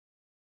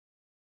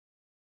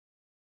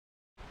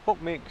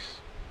What makes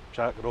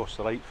Jack Ross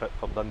the right fit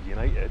for Dundee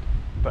United,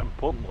 but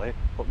importantly,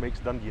 what makes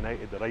Dundee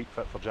United the right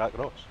fit for Jack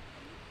Ross?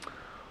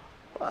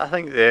 I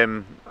think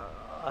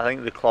I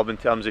think the club, in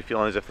terms of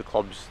feeling as if the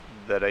club's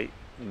the right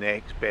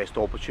next best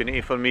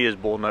opportunity for me, is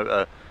born out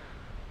of,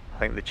 I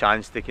think, the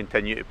chance to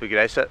continue to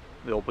progress it,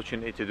 the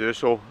opportunity to do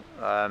so.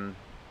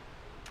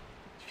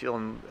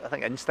 Feeling, I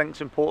think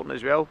instinct's important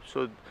as well.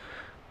 So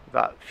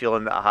that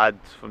feeling that I had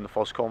from the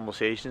first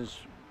conversations,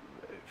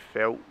 it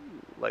felt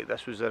like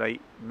this was the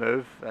right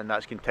move, and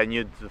that's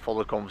continued the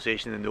further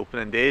conversation in the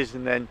opening days.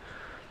 And then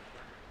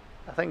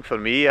I think for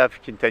me,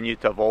 I've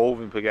continued to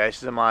evolve and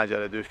progress as a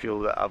manager. I do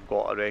feel that I've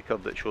got a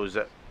record that shows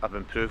that I've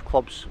improved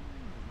clubs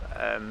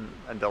and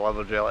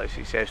delivered relative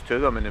success to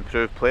them and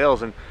improved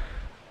players, and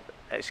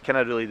it's kind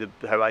of really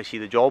how I see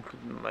the job.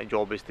 My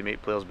job is to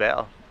make players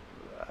better,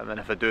 and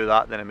if I do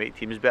that, then I make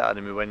teams better,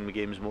 and we win the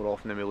games more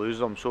often than we lose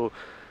them. So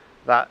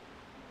that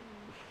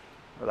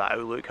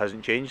outlook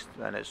hasn't changed,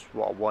 and it's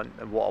what I want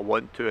and what I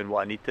want to and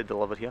what I need to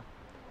deliver here.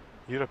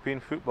 European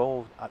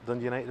football at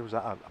Dundee United, was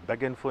that a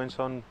big influence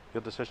on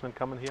your decision in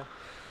coming here?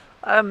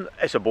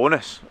 It's a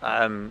bonus.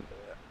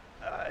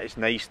 It's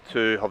nice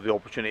to have the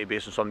opportunity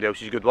based on somebody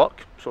else's good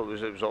work. So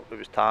it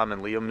was Tam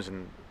and Liam's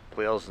and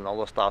players and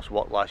other staff's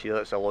work last year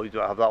that's allowed you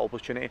to have that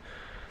opportunity.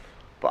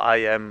 But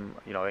I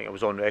think I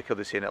was on record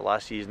as saying it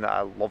last season that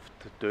I loved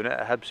doing it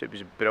at Hibs. It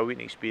was a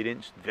brilliant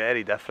experience,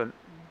 very different,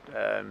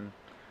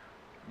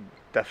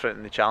 different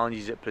in the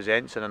challenges it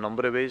presents in a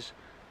number of ways.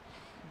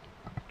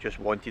 Just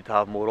wanted to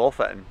have more of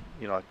it, and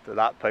at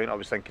that point I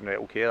was thinking, right,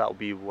 okay, that'll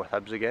be with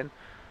Hibs again.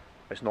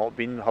 It's not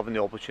been. Having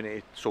the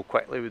opportunity so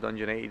quickly with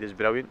Dundee United is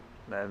brilliant,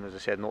 and as I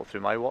said, not through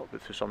my work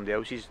but through somebody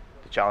else's.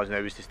 The challenge now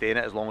is to stay in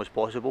it as long as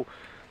possible,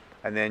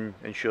 and then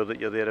ensure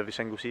that you're there every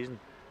single season.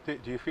 Do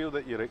you feel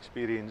that your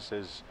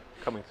experiences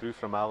coming through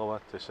from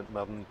Alloa to St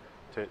Mirren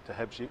to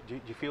Hibs, do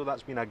you feel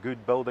that's been a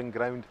good building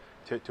ground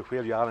to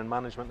where you are in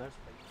management now?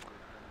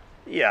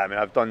 Yeah, I mean,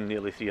 I've done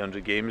nearly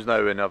 300 games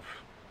now, and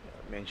I've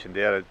mentioned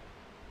there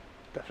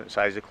different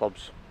size of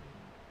clubs.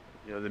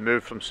 The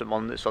move from St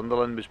Mirren to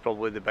Sunderland was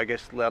probably the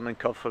biggest learning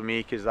curve for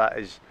me, because that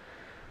is,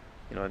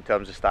 in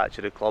terms of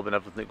stature of the club and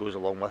everything that goes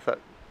along with it,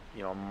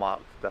 a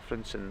marked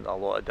difference and a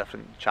lot of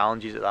different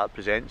challenges that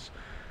presents.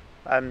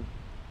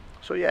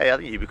 So yeah, I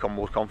think you become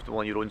more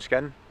comfortable in your own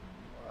skin.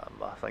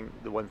 I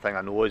think the one thing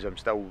I know is I'm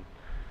still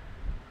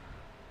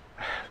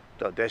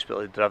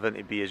desperately driven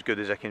to be as good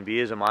as I can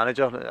be as a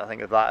manager. I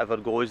think if that ever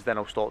goes, then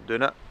I'll stop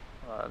doing it.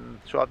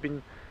 So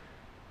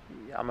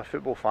I'm a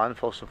football fan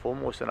first and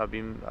foremost, and I've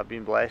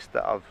been blessed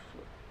that I've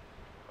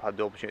had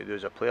the opportunity to do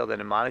as a player.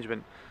 Then in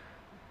management,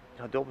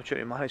 I had the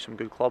opportunity to manage some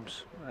good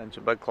clubs and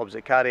some big clubs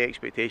that carry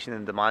expectation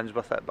and demands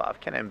with it. But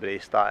I've kind of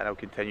embraced that, and I'll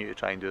continue to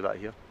try and do that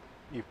here.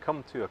 You've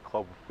come to a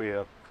club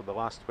where, for the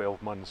last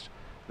 12 months,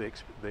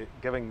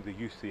 giving the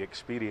youth the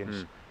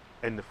experience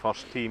in the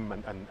first team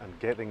and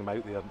getting them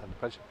out there and the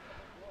pitch.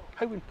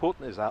 How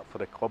important is that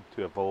for a club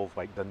to evolve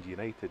like Dundee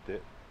United,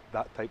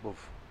 that type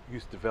of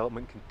youth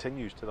development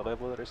continues to the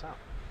level that it's at?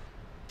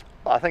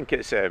 I think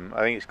it's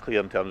clear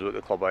in terms of what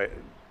the club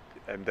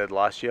did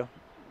last year.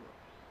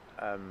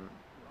 I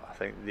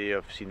think they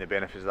have seen the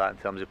benefits of that in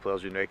terms of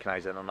players being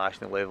recognised at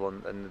international level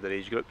in their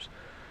age groups,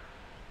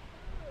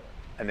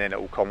 and then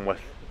it will come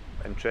with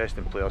interest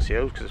in player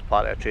sales because it's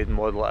part of a trading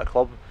model at a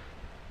club.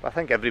 But I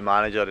think every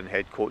manager and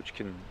head coach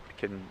can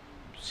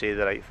say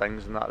the right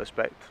things in that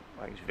respect.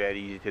 I think it's very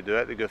easy to do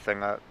it. The good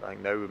thing I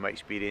think now with my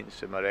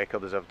experience and my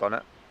record is I've done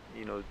it.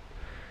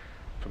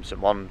 From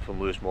St Mirren, from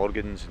Lewis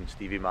Morgans and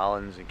Stevie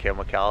Mallins and Kel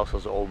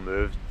McAllister's all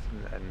moved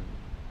and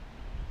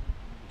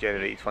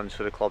generated funds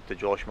for the club, to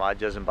Josh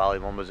Madges and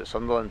Ballymummers at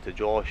Sunderland, to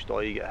Josh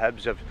Doig at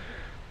Hibs. If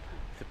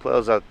the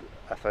players are,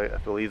 I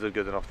believe they're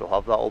good enough, they'll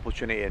have that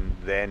opportunity, and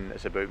then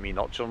it's about me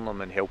nurturing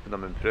them and helping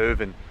them improve,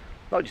 and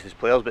not just as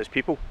players but as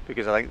people,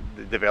 because I think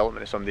the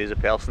development of somebody as a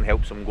person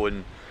helps them go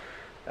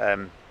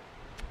and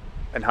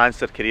enhance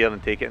their career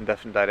and take it in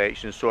different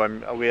directions. So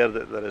I'm aware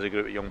that there is a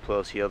group of young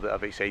players here that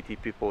have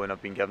excited people and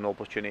have been given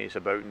opportunities.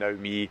 About now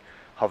me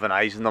having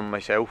eyes on them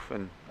myself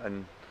and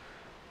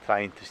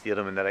trying to steer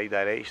them in the right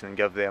direction and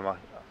give them a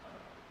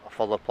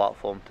further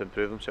platform to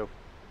improve themselves.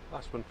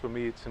 Last one for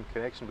me, it's in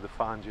connection with the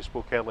fans. You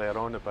spoke earlier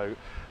on about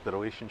the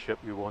relationship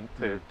you want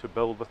to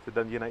build with the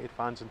Dundee United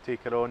fans and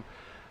take it on.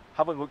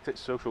 Having looked at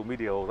social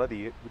media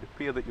already, it would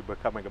appear that you're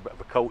becoming a bit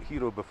of a cult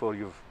hero before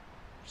you've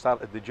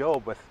started the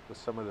job with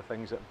some of the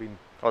things that have been...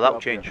 Oh,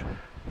 that'll change.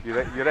 You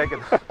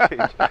reckon that'll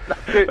change?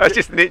 That's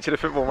just the nature of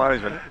football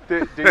management.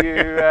 Do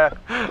you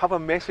have a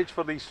message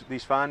for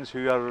these fans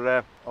who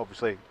are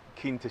obviously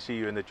keen to see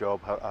you in the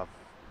job?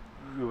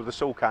 You were the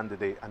sole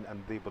candidate, and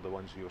they were the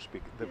ones you were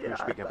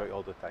speaking about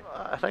all the time.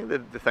 I think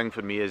the thing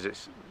for me is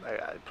it's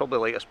probably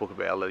like I spoke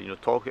about earlier.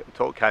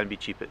 Talk can be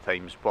cheap at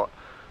times, but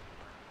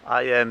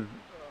I'm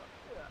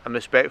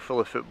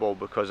respectful of football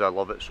because I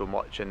love it so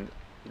much, and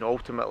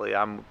ultimately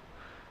I've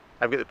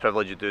got the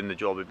privilege of doing the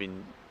job of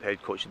being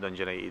head coach at Dundee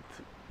United,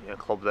 a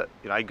club that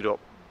I grew up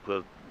where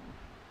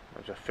I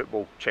was a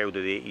football child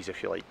of the 80s,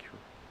 if you like,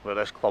 where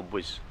this club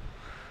was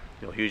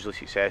hugely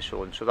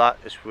successful, and so that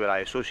is where I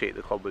associate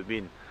the club with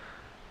being.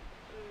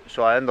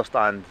 So I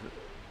understand,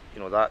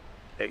 that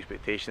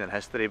expectation and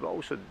history, but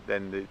also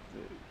then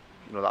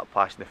that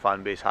passion the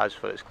fan base has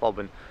for its club,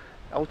 and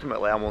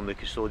ultimately I'm only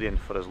custodian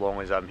for as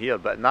long as I'm here.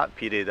 But in that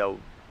period, I'll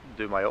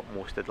do my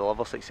utmost to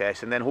deliver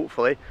success, and then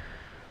hopefully,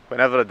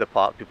 whenever I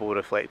depart, people will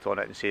reflect on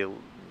it and say,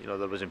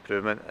 there was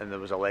improvement and there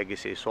was a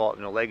legacy sort.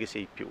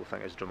 Legacy people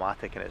think is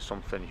dramatic and it's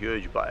something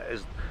huge, but it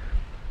is.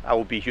 I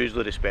will be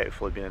hugely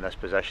respectful of being in this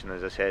position,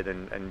 as I said,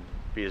 and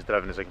be as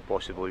driven as I can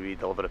possibly be,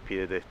 deliver a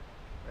period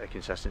of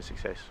consistent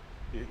success.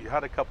 You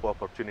had a couple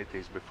of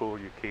opportunities before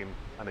you came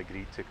and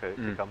agreed to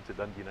come to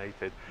Dundee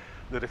United.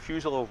 The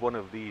refusal of one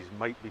of these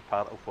might be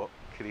part of what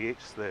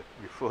creates the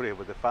euphoria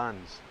with the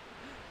fans.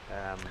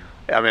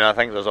 I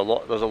think there's a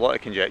lot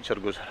of conjecture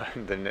goes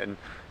around, and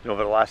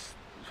over the last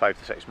 5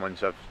 to 6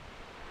 months, I've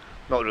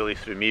not really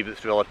through me but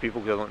through other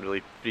people, because I don't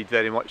really read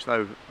very much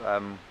now.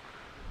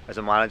 As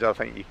a manager, I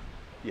think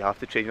you have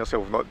to train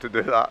yourself not to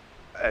do that,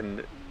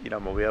 and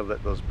I'm aware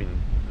that there's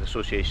been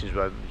associations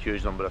with a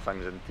huge number of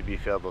things, and to be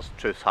fair, there's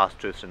truths, half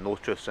truths and no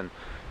truths, and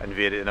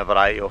a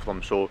variety of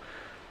them. So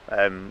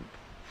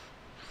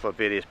for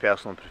various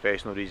personal and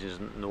professional reasons,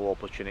 no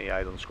opportunity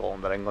either in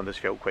Scotland or England has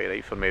felt quite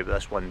right for me, but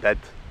this one did.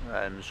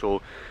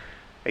 So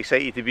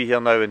excited to be here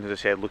now, and as I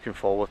said, looking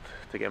forward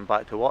to getting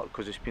back to work,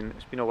 because it's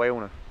been a while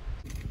now.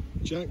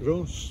 Jack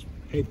Ross,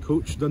 head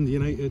coach, Dundee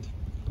United,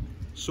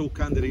 sole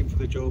candidate for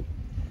the job.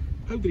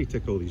 How did he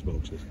tick all these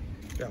boxes?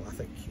 Well, I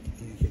think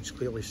you can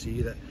clearly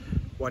see that,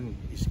 one,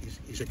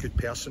 he's a good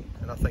person,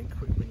 and I think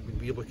when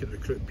we look at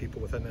recruiting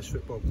people within this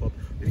football club,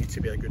 they need to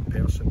be a good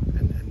person,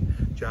 and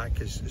Jack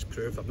has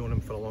proved. I've known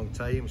him for a long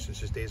time, since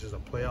his days as a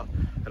player,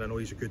 and I know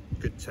he's a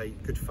good type,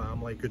 good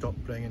family, good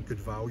upbringing, good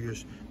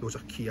values. Those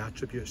are key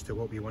attributes to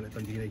what we want at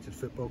Dundee United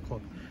Football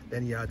Club.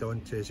 Then you add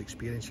on to his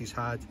experience he's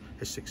had,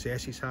 his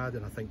success he's had,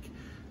 and I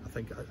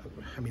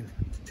mean,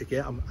 to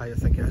get him, I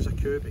think it is a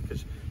coup,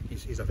 because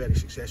he's a very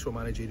successful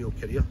managerial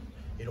career.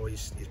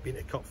 He's been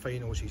to cup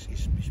finals,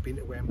 he's been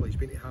to Wembley, he's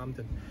been to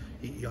Hampden.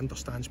 He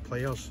understands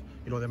players.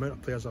 The amount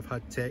of players I've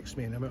had text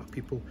me, and the amount of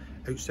people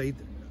outside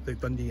the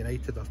Dundee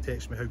United have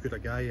texted me how good a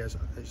guy he is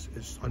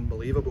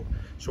unbelievable.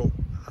 So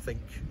I think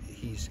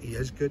he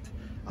is good.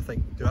 I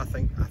think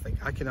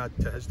I can add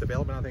to his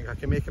development. I think I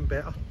can make him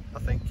better. I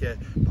think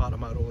part of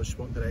my role as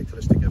sporting director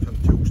is to give him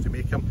tools to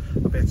make him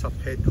a better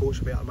head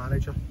coach, a better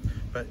manager.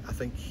 But I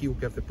think he'll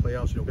give the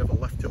players, he'll give a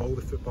lift to all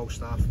the football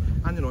staff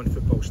and the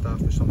non-football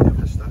staff with somebody of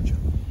his stature.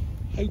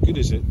 How good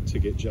is it to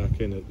get Jack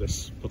in at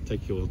this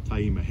particular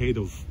time, ahead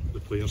of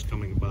the players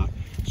coming back,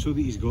 so that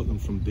he's got them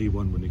from day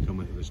one when they come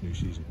into this new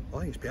season? I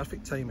think it's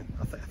perfect timing.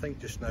 I think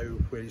just now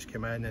where he's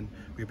come in, and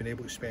we've been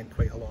able to spend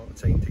quite a lot of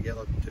time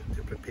together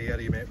to prepare.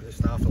 He met with the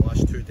staff the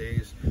last 2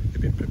 days.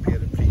 They've been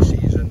preparing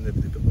pre-season. They've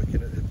been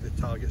looking at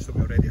the targets that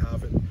we already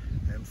have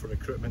for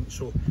recruitment.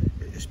 So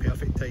it's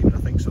perfect timing. I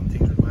think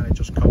sometimes when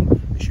managers come,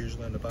 it's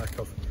usually on the back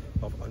of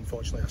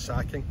unfortunately a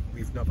sacking.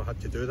 We've never had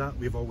to do that.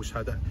 We've always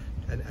had it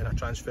in a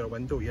transfer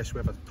window. Yes, we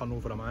have a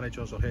turnover of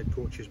managers or head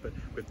coaches, but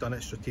we've done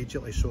it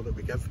strategically so that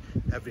we give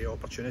every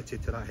opportunity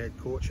to that head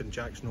coach, and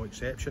Jack's no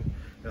exception.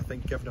 And I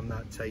think giving him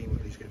that time,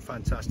 he's got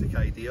fantastic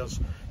ideas.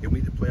 He'll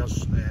meet the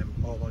players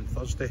all on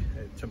Thursday,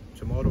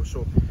 tomorrow.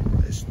 So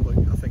I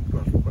think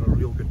we're in a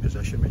real good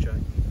position with Jack.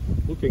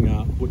 Looking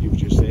at what you've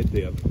just said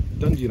there,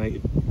 Dundee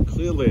United,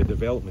 clearly a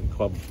development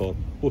club for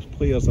both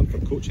players and for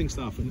coaching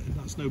staff, and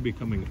that's now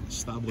becoming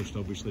established,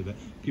 obviously, that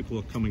people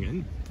are coming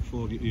in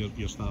for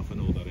your staff in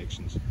all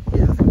directions.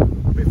 Yeah, I think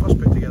when we first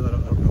put together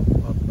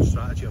our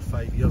strategy of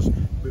 5 years,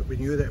 we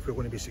knew that if we were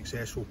going to be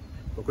successful,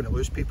 we're going to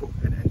lose people,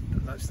 and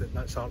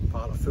that's our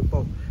part of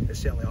football. It's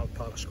certainly our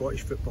part of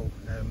Scottish football.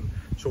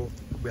 So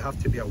we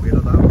have to be aware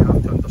of that, we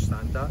have to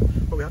understand that,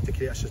 but we have to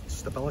create a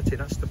stability, and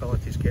that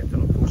stability is kept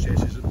in our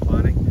processes and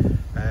planning,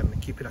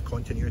 keeping a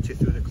continuity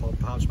through the club.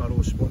 Perhaps my role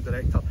as sporting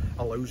director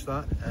allows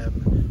that,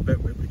 but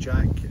with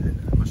Jack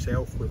and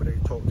myself, we've already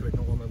talked about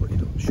not only looking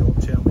at the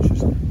short term, which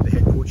is the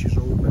head coach's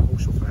role, but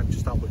also for him to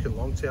start looking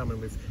long term,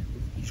 and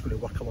he's going to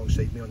work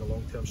alongside me on the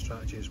long term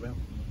strategy as well.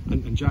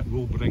 And Jack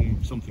will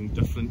bring something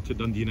different to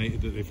Dundee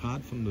United that they've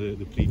had from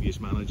the previous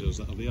managers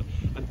that are there,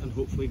 and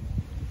hopefully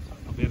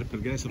a very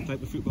progressive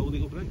type of football that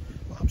he'll bring.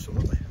 Well,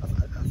 absolutely.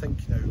 I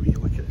think now when you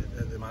look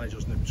at the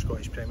managers in the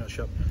Scottish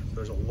Premiership,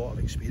 there's a lot of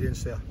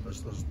experience there.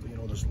 There's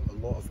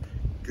a lot of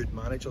good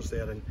managers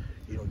there, and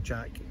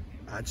Jack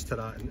adds to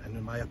that, and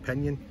in my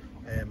opinion,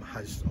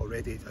 has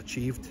already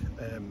achieved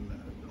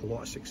a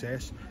lot of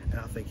success, and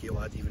I think he'll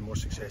add even more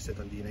success to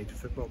Dundee United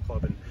Football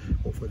Club, and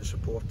hopefully the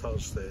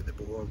supporters, the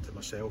board, and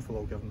myself will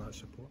all give him that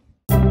support.